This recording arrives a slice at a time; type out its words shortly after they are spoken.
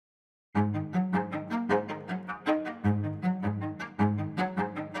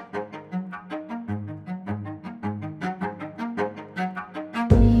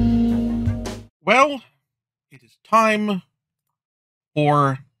Well, it is time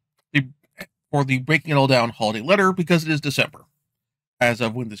for the Breaking It All Down holiday letter because it is December, as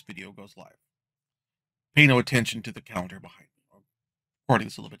of when this video goes live. Pay no attention to the calendar behind me. I'm recording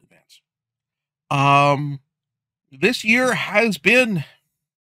this a little bit in advance. This year has been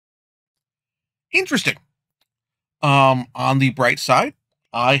interesting. On the bright side,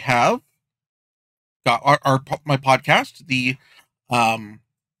 I have got my podcast, the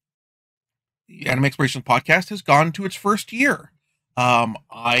Anime Exploration Podcast, has gone to its first year.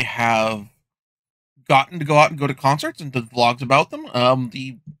 I have gotten to go out and go to concerts and do vlogs about them.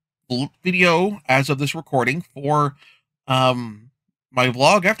 The video as of this recording for my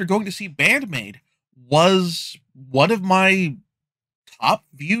vlog after going to see Bandmade was one of my top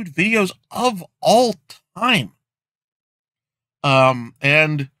viewed videos of all time.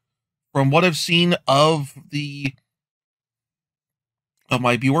 And from what I've seen of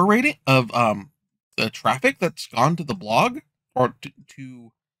my viewer rating of the traffic that's gone to the blog or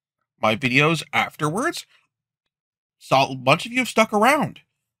to my videos afterwards, saw a bunch of you have stuck around.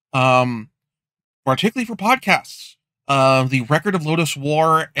 Particularly for podcasts. The Record of Lodoss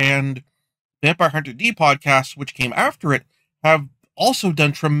War and Vampire Hunter D podcasts, which came after it, have also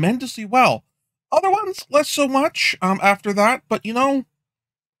done tremendously well. Other ones, less so much after that, but you know,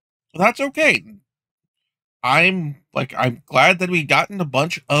 that's okay. I'm glad that we gotten a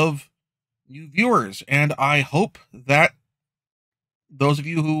bunch of new viewers, and I hope that those of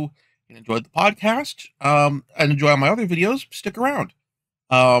you who enjoyed the podcast and enjoy my other videos stick around.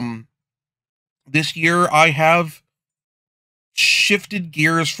 This year I have shifted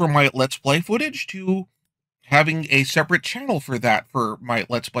gears from my Let's Play footage to having a separate channel for that, for my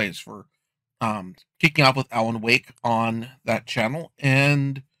Let's Plays, for kicking off with Alan Wake on that channel,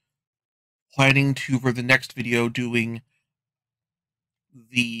 and planning to, for the next video, doing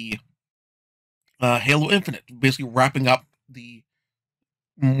the Halo Infinite, basically wrapping up the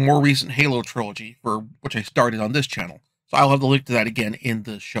more recent Halo trilogy, for which I started on this channel. So I'll have the link to that again in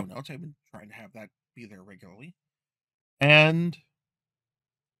the show notes. I've been trying to have that be there regularly. And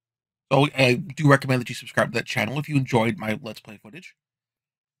so I do recommend that you subscribe to that channel if you enjoyed my Let's Play footage.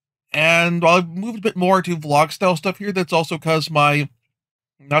 And I've moved a bit more to vlog style stuff here. That's also because my,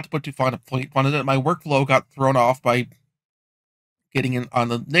 not to put too fun of it, my workflow got thrown off by getting in on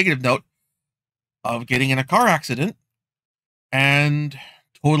the negative note of getting in a car accident and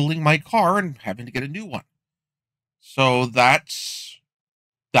totaling my car and having to get a new one. So that's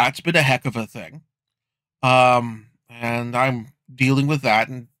been a heck of a thing. And I'm dealing with that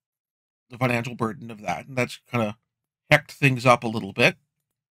and the financial burden of that, and that's kind of hecked things up a little bit.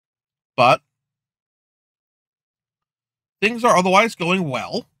 But things are otherwise going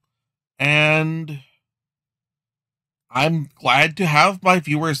well, and I'm glad to have my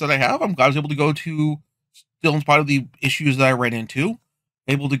viewers that I have. I'm glad I was able to go to, still in spite of the issues that I ran into,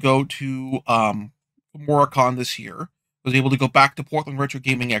 able to go to Moricon this year. Was able to go back to Portland Retro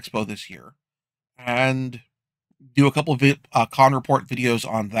Gaming Expo this year and do a couple of con report videos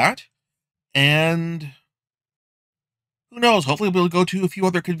on that. And who knows, hopefully we'll go to a few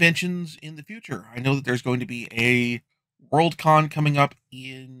other conventions in the future. I know that there's going to be a Worldcon coming up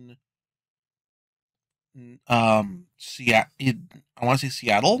in Seattle. I want to say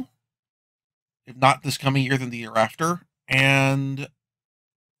Seattle. If not this coming year, then the year after. And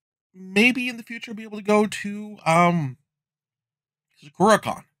maybe in the future be able to go to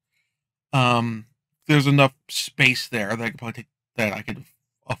SakuraCon. There's enough space there that I could probably I could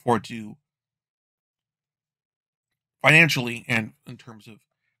afford to financially and in terms of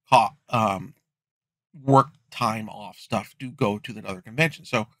work time off stuff to go to that other convention.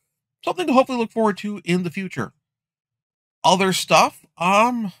 So something to hopefully look forward to in the future. Other stuff,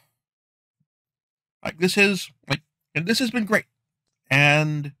 this has been great,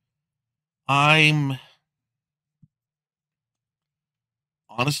 and I'm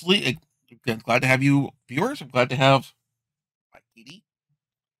honestly glad to have you viewers. I'm glad to have my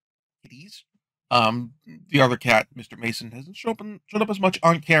kitties. The other cat, Mr. Mason, hasn't shown up as much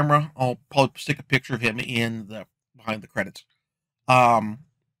on camera. I'll probably stick a picture of him in the behind the credits. But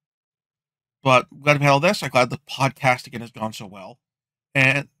I'm glad to have all this. I'm glad the podcast again has gone so well,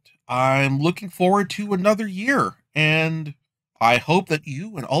 and I'm looking forward to another year. And I hope that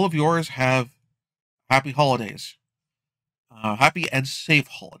you and all of yours have happy holidays, happy and safe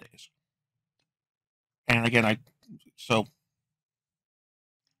holidays. And again, I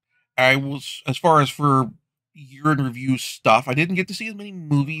was, as far as for year in review stuff, I didn't get to see as many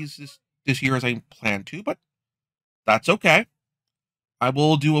movies this year as I planned to, but that's okay. I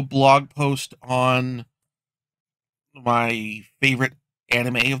will do a blog post on my favorite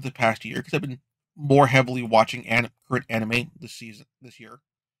anime of the past year, because I've been more heavily watching current anime this year,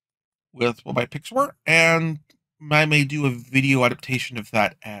 with what my picks were, and I may do a video adaptation of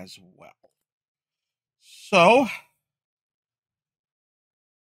that as well. So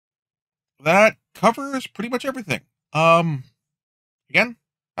that covers pretty much everything. Again,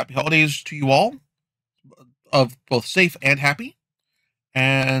 happy holidays to you all, of both safe and happy,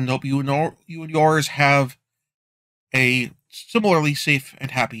 and hope you and yours have a similarly safe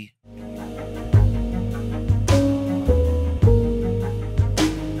and happy.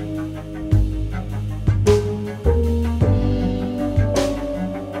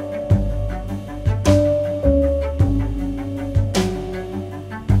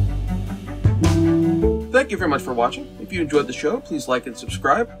 Thank you very much for watching. If you enjoyed the show, please like and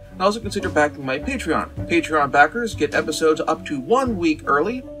subscribe, and also consider backing my Patreon. Patreon backers get episodes up to 1 week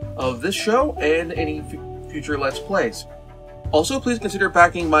early of this show and any future Let's Plays. Also, please consider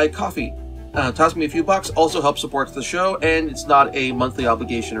backing my Ko-fi. Toss me a few bucks, also helps support the show, and it's not a monthly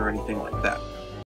obligation or anything like that.